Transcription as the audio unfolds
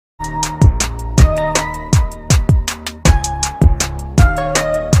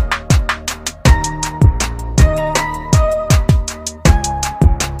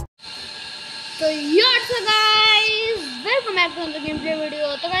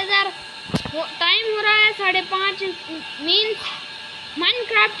Time हो रहा है 5:30 मीन्स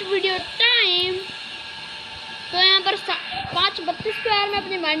माइनक्राफ्ट वीडियो टाइम। तो यहाँ पर 5:32 पे यार मैं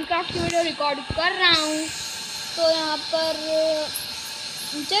अपनी माइनक्राफ्ट की वीडियो रिकॉर्ड कर रहा हूँ। तो यहाँ पर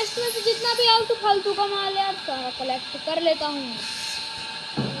चेस्ट में से जितना भी आलतू फालतू का माल यार सारा कलेक्ट कर लेता हूँ।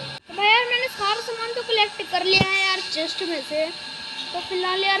 तो भाई यार मैंने सारा सामान तो कलेक्ट कर लिया है यार चेस्ट में से। तो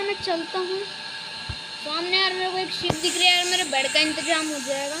फिलहाल यार मैं चलता हूँ। सामने यार मेरे को एक शिप दिख रही है यार, मेरे बेड का इंतजाम हो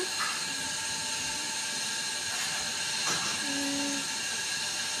जाएगा।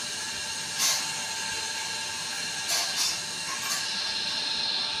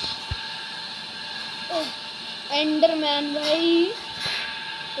 एंडरमैन भाई,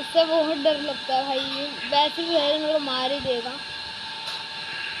 इससे बहुत डर लगता है भाई। वैसे भी है मेरे को मार ही देगा।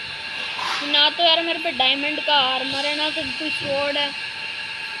 ना तो यार मेरे पे डायमंड का आर्मर है, ना तो कोई स्वॉर्ड है।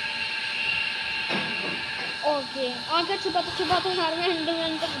 ओके आगे छुपा तो यार मैं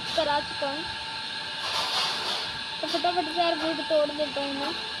एंडरमैन को करा चुका हूँ। तो फटाफट से यार वुड तोड़ देता हूँ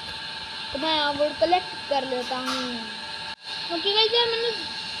मैं। तो मैं यहाँ वुड कलेक्ट कर लेता हूँ। ओके गाइस यार मैंने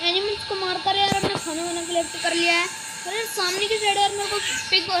एनिमल्स को मारकर यार अपना खाना वाना कलेक्ट कर लिया है। और यार सामने की साइड यार मेरे को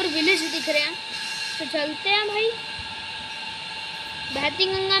पिग और विलेज दिख रहे हैं। तो चलते हैं भाई, बहती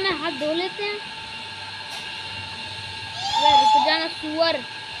गंगा में हाथ धो लेते हैं। रुक जाना सुअर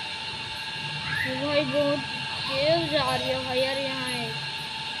भाई, बहुत तेज जा रही है भाई यार। यहाँ है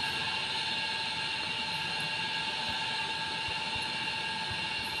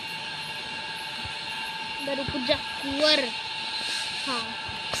रुक जा सुअर। हाँ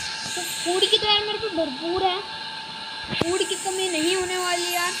तो फूड की तो यार मेरे पे भरपूर है, फूड की कमी नहीं होने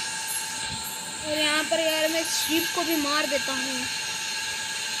वाली यार। और यहाँ पर यार मैं शीप को भी मार देता हूँ।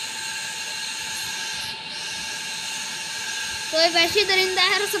 तो एक वैसी दरिंदा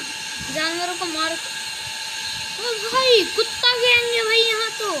है, सब जानवरों को मार। ओ भाई कुत्ता गैंग है भाई यहाँ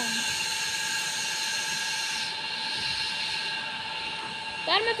तो।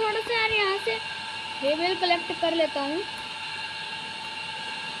 यार मैं थोड़ा सा यार यहाँ से हेबेल कलेक्ट कर लेता हूँ,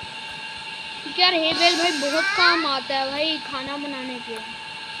 क्योंकि यार हेबेल भाई बहुत काम आता है भाई खाना बनाने के।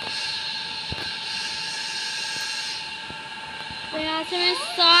 तो यहाँ से मैं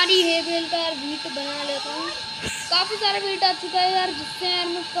सारी हेबेल का यार वीट बना लेता हूँ। काफ़ी सारा वीट आ चुका है यार, जिससे यार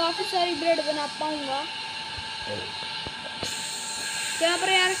मैं काफ़ी सारी ब्रेड बना पाऊँगा। यहाँ पर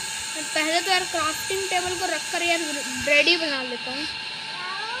यार पहले तो यार क्राफ्टिंग टेबल को रखकर यार ब्रेड ही बना लेता हूँ।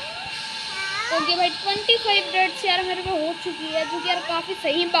 ओके भाई 25 ब्रेड्स यार मेरे पे हो चुकी है, जो कि यार काफ़ी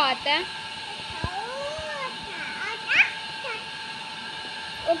सही बात है।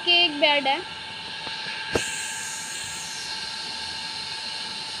 ओके एक बेड है।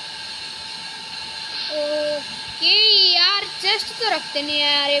 ओके यार चेस्ट तो रखते नहीं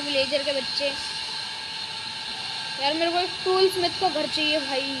है यार ये विलेजर के बच्चे। यार मेरे को एक टूल स्मिथ का घर चाहिए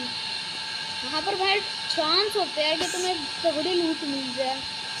भाई। यहाँ पर भाई चांस होते हैं कि तुम्हें तगड़ी लूट मिल जाए।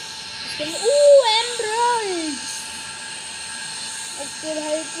 एमराल्ड। ओके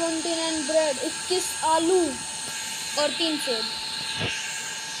भाई 29 ब्रेड, 21 आलू और 3 सेब।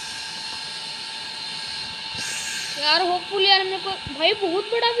 यार होपफुल यार मेरे को भाई बहुत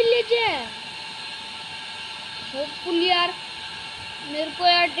बड़ा विलेज है। होपफुल यार मेरे को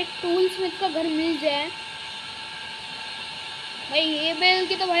यार एक टूल स्मिथ का घर मिल जाए भाई। हेबेल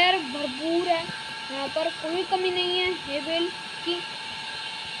की तो भाई यार भरपूर है, यहाँ पर कोई कमी नहीं है हेबेल की।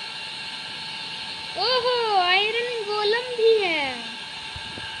 ओहो आयरन गोलम भी है,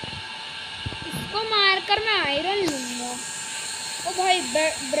 इसको मारकर मैं आयरन लूंगा। ओ भाई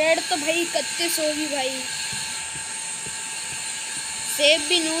ब्रेड तो भाई 31 होगी भाई। सेब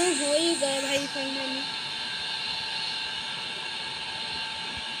भी 9 हो ही गए भाई फाइनली।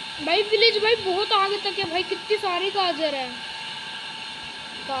 भाई विलेज भाई बहुत आगे तक है भाई, कितनी सारी गाजर है।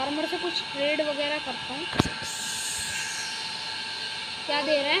 फार्मर से कुछ ट्रेड वगैरह करता हूँ। क्या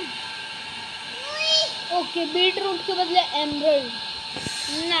दे रहे हैं? ओके बीट रूट के बदले एमराल्ड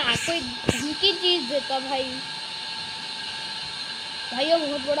ना, कोई ढंग की चीज देता भाई। भाई ये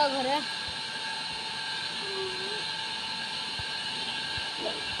बहुत बड़ा घर है।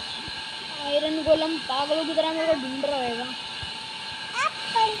 आयरन गोलम पागलों की तरह मेरे को ढूंढ रहेगा।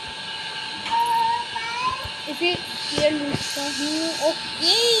 इसे ये लूटता हूँ।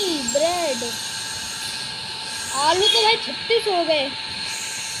 ओके ब्रेड, आलू तो भाई 36 हो गए।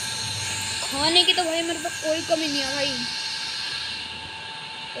 खाने की तो भाई मेरे पास कोई कमी नहीं है भाई।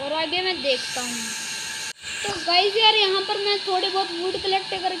 और आगे मैं देखता हूँ। तो गाइस यार यहाँ पर मैं थोड़ी बहुत वुड कलेक्ट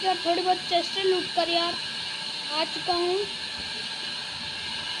करके और थोड़ी बहुत चेस्ट लूट कर यार आ चुका हूँ।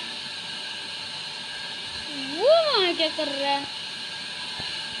 वो वहाँ क्या कर रहा है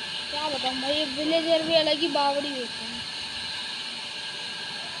क्या बताऊँ भाई, विलेजर भी अलग ही बावड़ी होते हैं।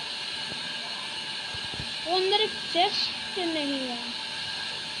 वो अंदर एक चेस्ट नहीं है।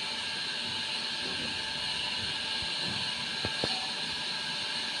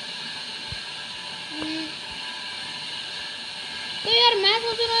 तो यार मैं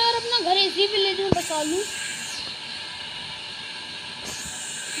सोच रहा हूँ यार अपना घर इसी विलेज में बसा लूँ,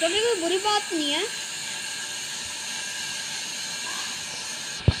 जो भी कोई बुरी बात नहीं है।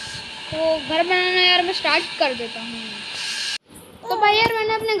 तो घर बनाना यार मैं स्टार्ट कर देता हूँ। तो भाई यार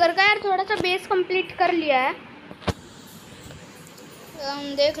मैंने अपने घर का यार थोड़ा सा बेस कंप्लीट कर लिया है,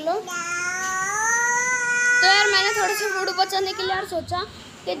 देख लो। तो यार मैंने थोड़े से वुड बचाने के लिए यार सोचा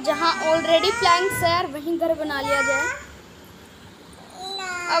कि जहाँ ऑलरेडी प्लैंक्स है यार वहीं घर बना लिया जाए।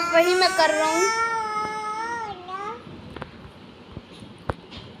 अब वही मैं कर रहा हूँ।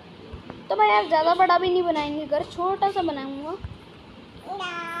 तो भाई यार ज़्यादा बड़ा भी नहीं बनाएंगे घर, छोटा सा बनाऊंगा।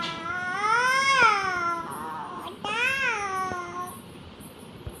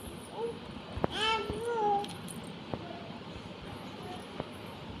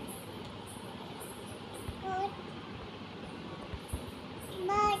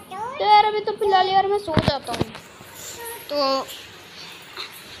 तो यार अभी तो फिलहाल यार मैं सो जाता हूँ। तो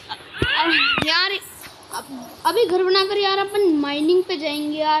यार अभी घर बनाकर यार अपन माइनिंग पे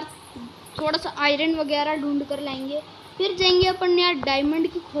जाएंगे यार, थोड़ा सा आयरन वगैरह ढूंढ कर लाएंगे, फिर जाएंगे अपन यार डायमंड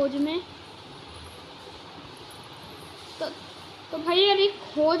की खोज में। तो भाई यार ये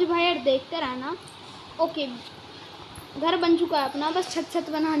खोज भाई यार देखते रहना। ओके घर बन चुका है अपना, बस छत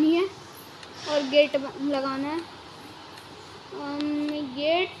बनानी है और गेट लगाना है।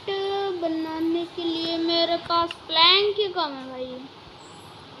 गेट बनाने के लिए मेरे पास प्लैंक ही कम है भाई,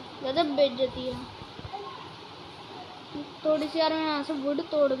 ज़्यादा बेइज्जती है। थोड़ी सी यार मैं यहाँ से वुड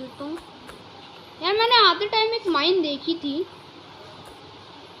तोड़ देता हूँ। यार मैंने आते टाइम एक माइन देखी थी।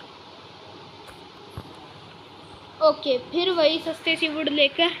 ओके फिर वही सस्ते सी वुड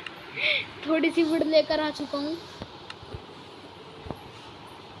लेकर थोड़ी सी वुड लेकर आ चुका हूँ।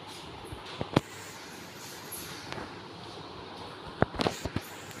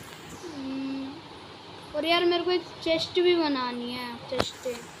 और यार मेरे को एक चेस्ट भी बनानी है, चेस्ट।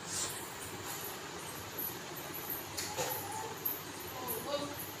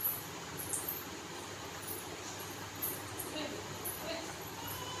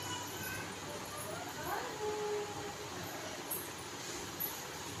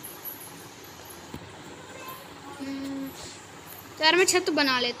 यार मैं छत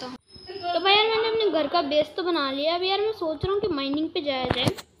बना लेता हूँ। तो भाई यार मैंने अपने घर का बेस तो बना लिया। अब यार मैं सोच रहा हूँ कि माइनिंग पे जाया जाए,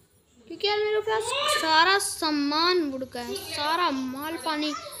 क्योंकि यार मेरे पास सारा सामान वुड का है, सारा माल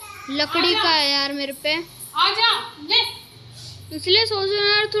पानी लकड़ी का है यार मेरे पे। आजा ले, इसलिए सोच रहा हूँ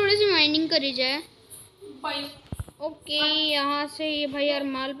यार थोड़ी सी माइनिंग करी जाए भाई। ओके यहाँ से ये भाई यार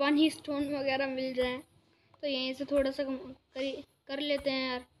माल पानी स्टोन वगैरह मिल जाए तो यहीं से थोड़ा सा कर लेते हैं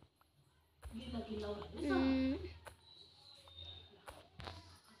यार।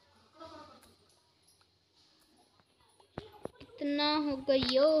 कितना हो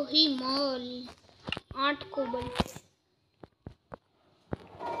गयो ही माल, 8 कोबल।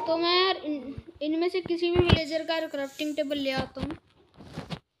 तो मैं यार इनमें से किसी भी विलेजर का क्राफ्टिंग टेबल ले आता हूँ।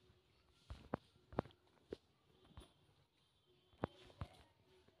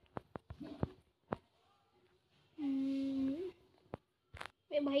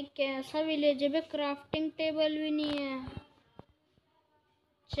 भाई कैसा विलेज है, क्राफ्टिंग टेबल भी नहीं है।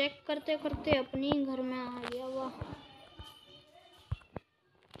 चेक करते करते अपने ही घर में आ गया। वाह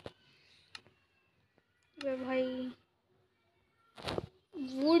भाई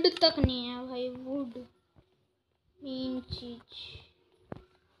वुड तक नहीं है भाई, वुड मेन चीज।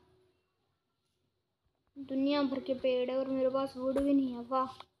 दुनिया भर के पेड़ है और मेरे पास वुड भी नहीं है।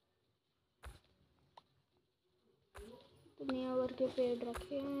 वाह दुनिया भर के पेड़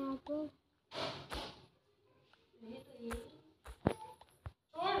रखे हैं यहाँ पर।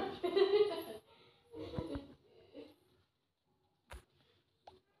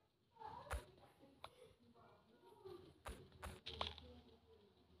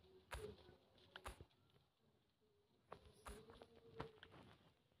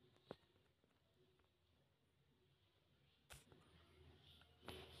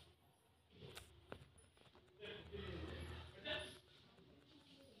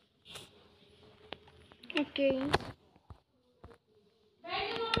 ओके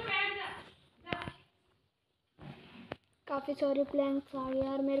काफ़ी सारे प्लैंक्स आ गए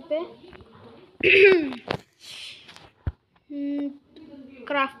यार मेरे पे।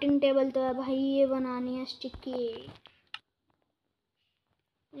 क्राफ्टिंग टेबल तो है भाई, ये बनानी है स्टिकी।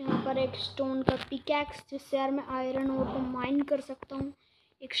 यहाँ पर एक स्टोन का पिकैक्स जिससे यार मैं आयरन ओर को माइन कर सकता हूँ,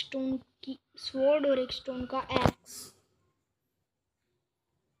 एक स्टोन की स्वॉर्ड और एक स्टोन का एक्स।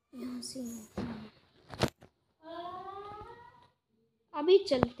 यहाँ से अभी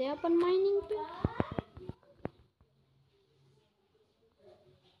चलते हैं अपन माइनिंग पे।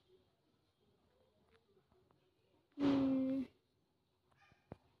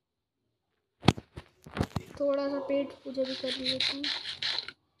 थोड़ा सा पेट पूजा भी कर लेता हूँ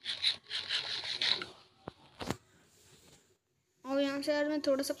और यहाँ से यार मैं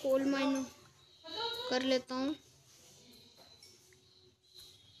थोड़ा सा कोल माइन कर लेता हूँ।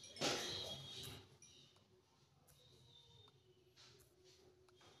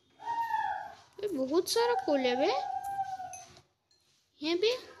 बहुत सारा कोल है बे यहाँ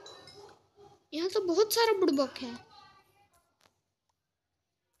पे। यहाँ तो बहुत सारा बुड़बक है।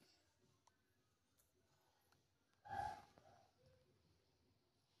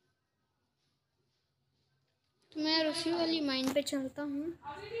 तो मैं उसी वाली माइन पे चलता हूँ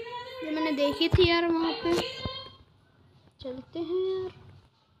जो मैंने देखी थी यार, वहाँ पे चलते हैं यार।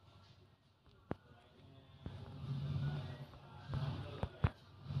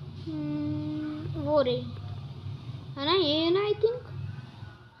 वो रे है ना, ये है ना आई थिंक।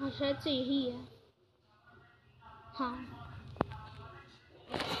 हाँ शायद से यही है। हाँ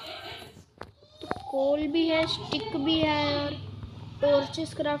तो कोल भी है, स्टिक भी है यार।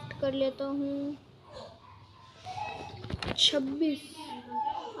 टॉर्चेस क्राफ्ट कर लेता हूँ 26।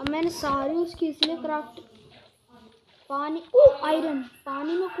 अब मैंने सारी उसकी इसलिए क्राफ्ट। पानी, ओ आयरन।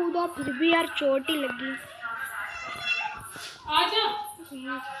 पानी में कूदा फिर भी यार चोट ही लगी। आजा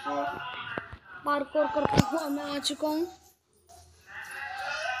पार्कोर करते हुआ मैं आ चुका हूँ।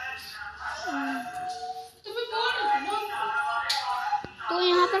 तो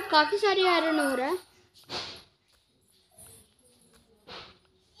यहाँ पर काफी सारी आयरन हो रहा है।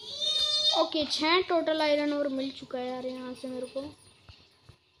 ओके 6 टोटल आयरन और मिल चुका है यार यहाँ से मेरे को।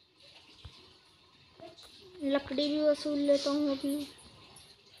 लकड़ी भी वसूल लेता हूँ अपनी।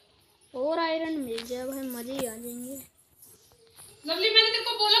 और आयरन मिल जाए भाई मजे ही आ जाएंगे। लवली मैंने तेरे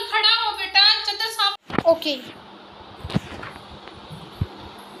को बोला खड़ा हो बेटा, चद्दर साफ। ओके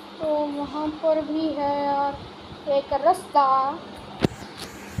तो वहाँ पर भी है यार एक रास्ता।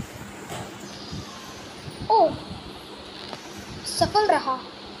 ओ सफल रहा।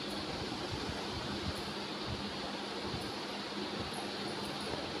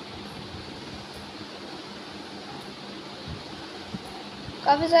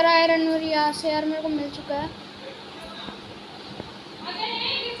 काफी सारा आयरन और यहाँ से यार मेरे को मिल चुका है।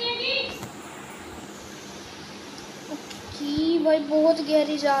 ओके भाई बहुत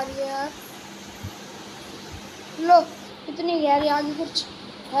गहरी जा रही है यार। लो इतनी गहरी, आगे कुछ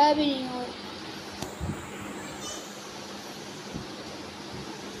है भी नहीं।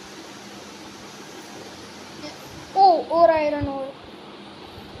 और आयरन और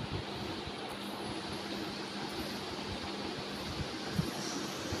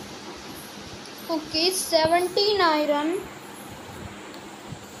ओके 17 आयरन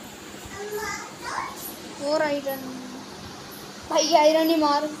और आयरन। भाई आयरन ही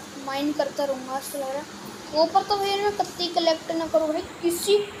माइन करता रहूँगा आज लग रहा है। ऊपर तो भैया मैं कत्ती कलेक्ट ना करूँ भाई,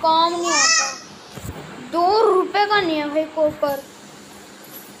 किसी काम नहीं आता। 2 रुपए का नहीं है भाई कॉपर।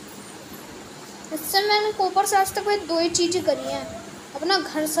 इससे मैंने कॉपर से आज तक भाई 2 ही चीज़ें करी हैं। अपना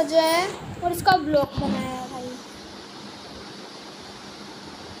घर सजाया है और इसका ब्लॉक बनाया है भाई।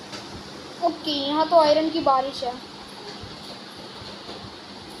 ओके यहाँ तो आयरन की बारिश है।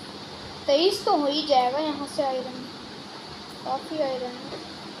 23 तो हो ही जाएगा यहाँ से आयरन। काफ़ी आयरन है।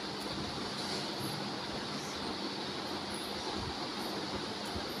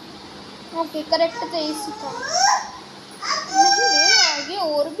 ओके करेक्ट 23 था। नहीं बे आगे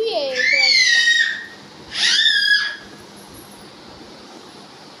और भी है एक रास्ता।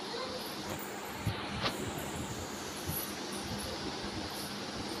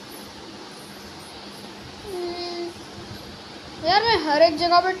 यार मैं हर एक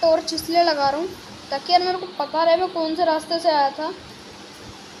जगह पे टॉर्च इसलिए लगा रहा हूँ ताकि यार मेरे को पता रहे मैं कौन से रास्ते से आया था।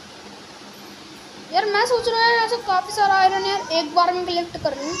 यार मैं सोच रहा हूँ ऐसा काफ़ी सारा आयरन यार एक बार में कलेक्ट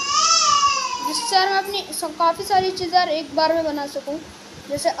कर लूँ, जिससे यार मैं अपनी काफ़ी सारी चीज़ें यार एक बार में बना सकूँ,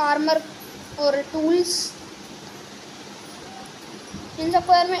 जैसे आर्मर और टूल्स। इन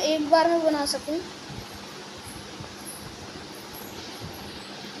सबको यार मैं एक बार में बना सकूँ।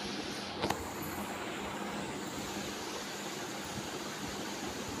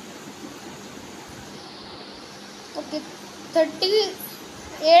 ओके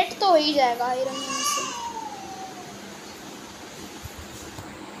 38 तो हो ही जाएगा आयरन से।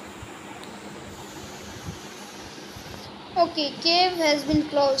 Okay cave has been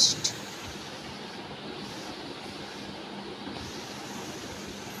closed.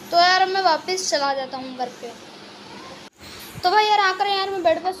 तो यार मैं वापस चला जाता हूँ घर पे। तो भाई यार आकर यार मैं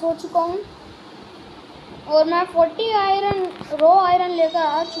बेड पे सो चुका हूँ और मैं 40 आयरन रो आयरन लेकर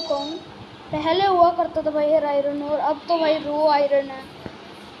आ चुका हूँ। पहले हुआ करता था भाई हेयर आयरन, और अब तो भाई रो आयरन है।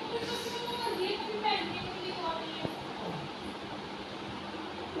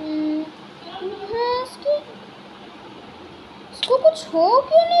 हाँ, इसको कुछ हो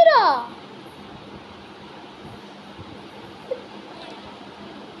क्यों नहीं रहा?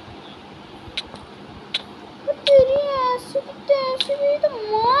 तेरी ऐसे भी तो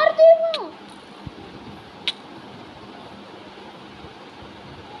मार देगा।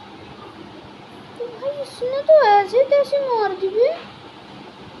 तो भाई इसने तो ऐसे कैसे मार दी बे?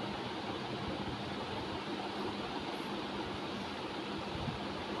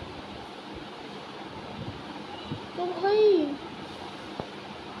 तो भाई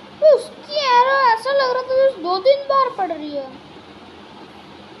उसकी एरो ऐसा लग रहा था जैसे 2-3 बार पड़ रही है।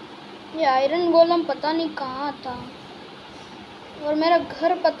 ये आयरन गोलम पता नहीं कहाँ था, और मेरा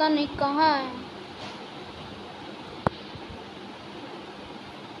घर पता नहीं कहाँ है।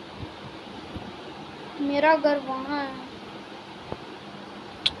 मेरा घर वहाँ है।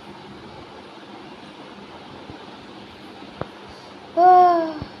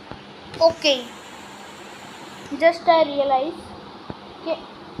 ओके, जस्ट आई रियलाइज कि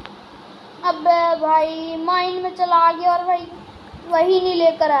अब भाई माइंड में चला गया और भाई वही नहीं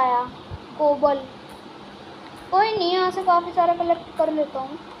लेकर आया कोबल। कोई नहीं, यहाँ से काफ़ी सारा कलेक्ट कर लेता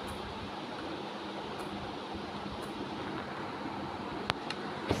हूँ।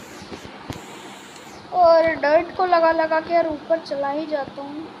 और डर्ट को लगा लगा के यार ऊपर चला ही जाता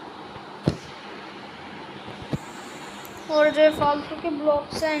हूँ। और जो फालतू के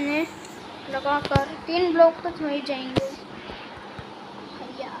ब्लॉक्स हैं इन्हें लगा कर 3 ब्लॉक तक वही जाएंगे।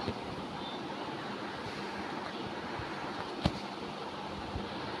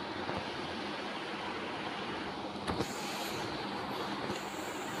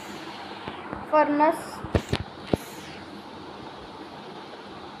 फर्नेस,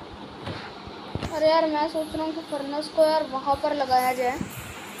 अरे यार मैं सोच रहा हूँ कि फर्नेस को यार वहाँ पर लगाया जाए,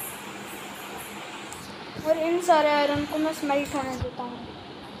 और इन सारे आयरन को मैं स्मेल्ट होने देता हूँ।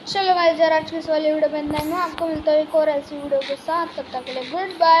 चलो गाइस यार, आज की इस वाली वीडियो में इतना ही। मैं आपको मिलता हूँ एक और ऐसी वीडियो के साथ। तब तक के लिए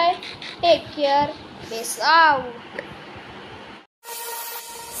good bye, take care, peace out.